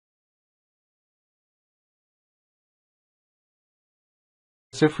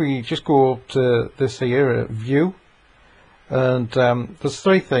So if we just go up to this here, view, and there's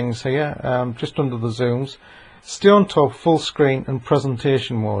three things here, just under the zooms: stay on top, full screen, and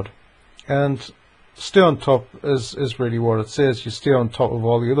presentation mode. And stay on top is really what it says. You stay on top of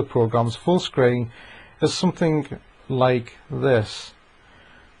all the other programs. Full screen is something like this,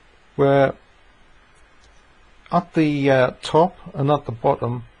 where at the top and at the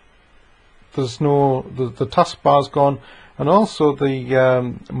bottom there's no, the taskbar's gone, and also the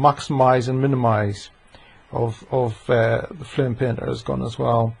maximize and minimize of the flame painter is gone as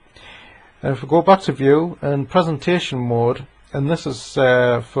well. And if we go back to view and presentation mode, and this is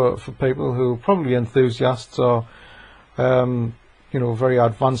for people who are probably enthusiasts or you know, very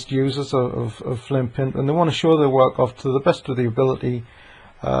advanced users of flame paint, and they want to show their work off to the best of their ability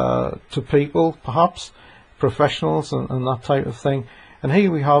to people, perhaps professionals and that type of thing. And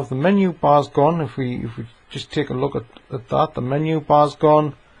here we have the menu bar's gone. If we just take a look at that, the menu bar's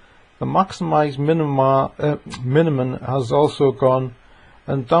gone, the maximize minimum has also gone,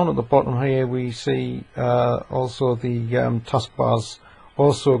 and down at the bottom here we see also the taskbar's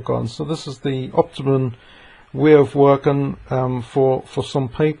also gone. So this is the optimum way of working for some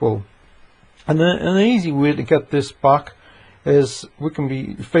people. And an easy way to get this back is, we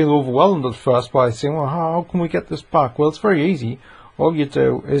can feel overwhelmed at first by saying, well, how can we get this back? Well, it's very easy. All you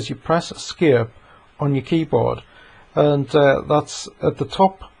do is you press escape on your keyboard, and that's at the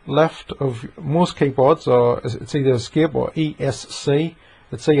top left of most keyboards, or it's either escape or ESC.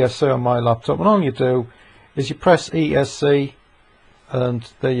 It's ESC on my laptop, and all you do is you press ESC, and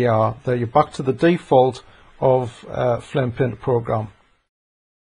there you are. There you're back to the default of Flame Painter program.